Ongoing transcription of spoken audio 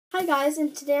Hi guys,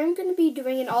 and today I'm going to be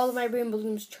doing an all of my Rainbow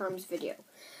Looms charms video.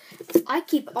 I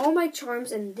keep all my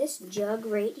charms in this jug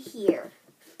right here.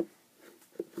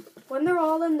 When they're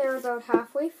all in, they're about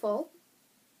halfway full.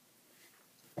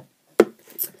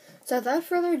 So without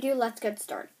further ado, let's get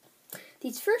started.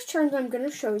 These first charms I'm going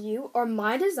to show you are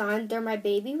my design. They're my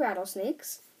baby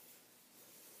rattlesnakes.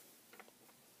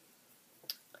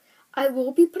 I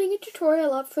will be putting a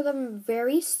tutorial up for them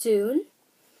very soon.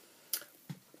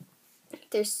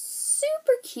 They're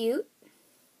super cute.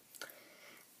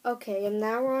 Okay, and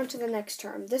now we're on to the next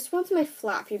charm. This one's my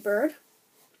Flappy Bird.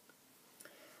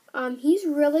 He's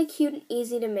really cute and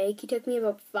easy to make. He took me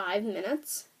about 5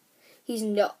 minutes. He's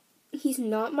not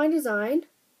my design.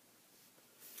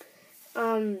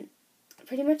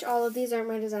 Pretty much all of these aren't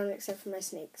my design except for my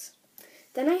snakes.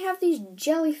 Then I have these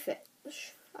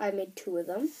jellyfish. I made 2 of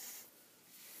them.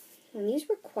 And these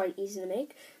were quite easy to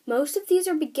make. Most of these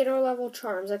are beginner level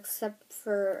charms except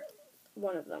for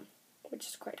one of them, which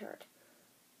is quite hard.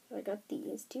 So I got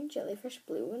these 2 jellyfish,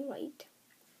 blue and white.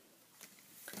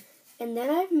 And then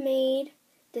I've made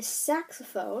this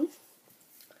saxophone.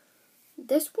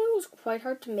 This one was quite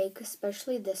hard to make,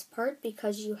 especially this part,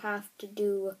 because you have to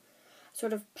do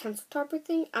sort of pencil topper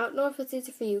thing. I don't know if it's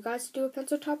easy for you guys to do a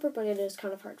pencil topper, but it is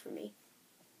kind of hard for me.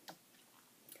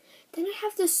 Then I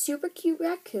have this super cute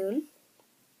raccoon.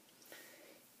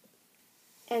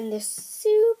 And this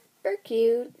super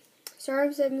cute. Sorry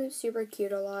if I'm saying super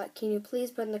cute a lot. Can you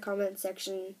please put in the comment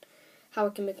section how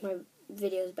I can make my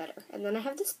videos better. And then I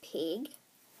have this pig.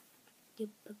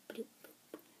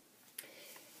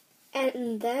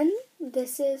 And then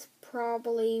this is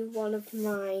probably one of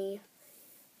my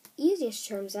easiest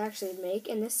charms actually to make.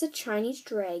 And this is a Chinese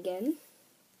dragon.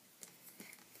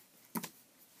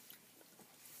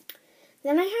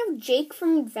 Then I have Jake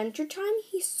from Adventure Time.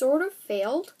 He sort of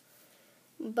failed.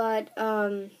 But,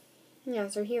 yeah,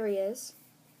 so here he is.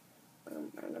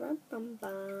 Then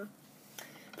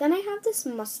I have this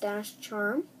mustache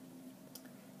charm.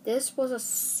 This was a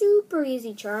super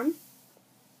easy charm.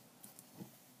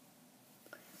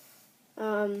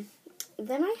 Then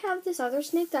I have this other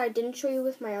snake that I didn't show you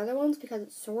with my other ones because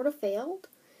it sort of failed.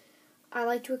 I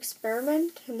like to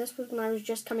experiment, and this was when I was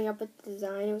just coming up with the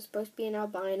design. It was supposed to be an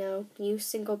albino, use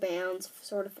single bands,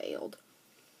 sort of failed.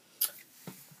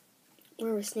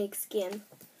 Or a snake skin.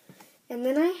 And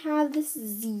then I have this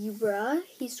zebra.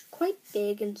 He's quite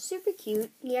big and super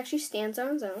cute. He actually stands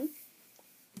on his own.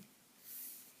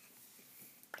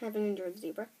 I have an endured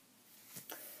zebra.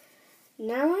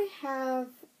 Now I have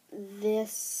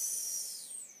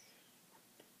this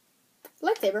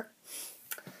lightsaber.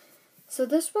 So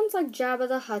this one's like Jabba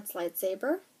the Hutt's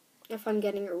lightsaber. If I'm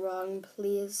getting it wrong,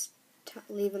 please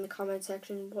leave in the comment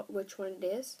section which one it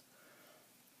is.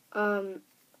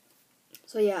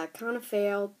 So yeah, kind of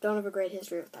failed. Don't have a great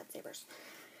history with lightsabers.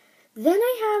 Then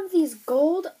I have these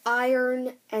gold,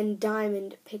 iron, and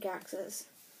diamond pickaxes.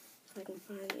 So I can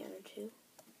find the other 2.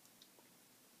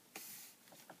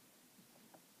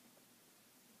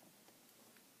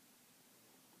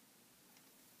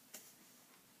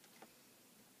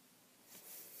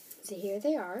 So here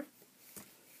they are.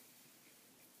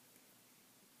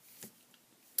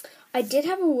 I did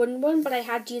have a wooden one, but I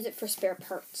had to use it for spare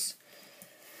parts.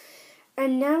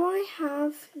 And now I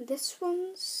have, this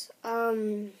one's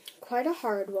quite a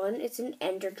hard one. It's an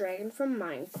Ender Dragon from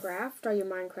Minecraft. All you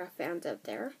Minecraft fans out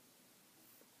there.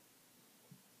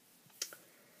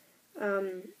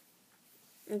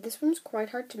 This one's quite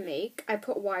hard to make. I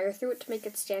put wire through it to make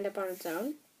it stand up on its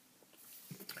own.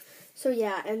 So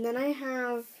yeah, and then I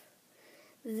have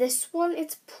this one.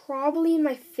 It's probably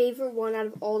my favorite one out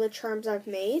of all the charms I've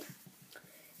made.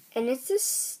 And it's a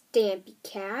Stampy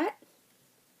Cat.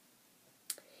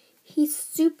 He's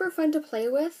super fun to play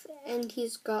with, and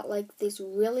he's got like these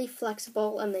really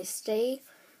flexible, and they stay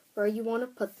where you want to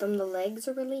put them. The legs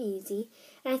are really easy,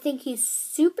 and I think he's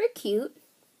super cute.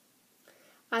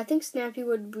 I think Snappy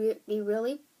would be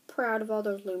really proud of all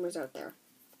those loomers out there.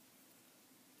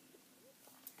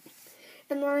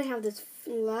 And then I have this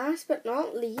last but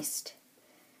not least.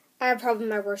 I have probably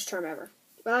my worst charm ever.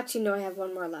 Well, actually, no, I have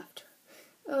one more left.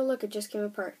 Oh, look, it just came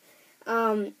apart.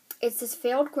 It's this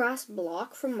failed grass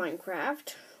block from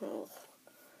Minecraft. Oh.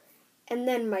 And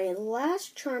then my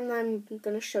last charm that I'm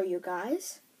going to show you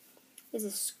guys is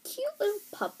this cute little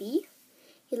puppy.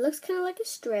 He looks kind of like a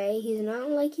stray. He's not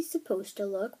like he's supposed to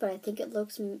look, but I think it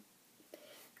looks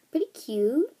pretty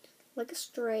cute. Like a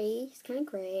stray. He's kind of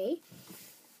gray.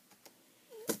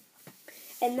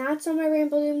 And that's all my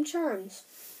Rainbow Loom charms.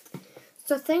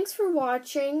 So thanks for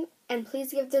watching, and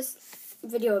please give this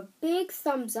video a big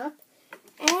thumbs up.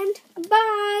 And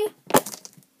bye!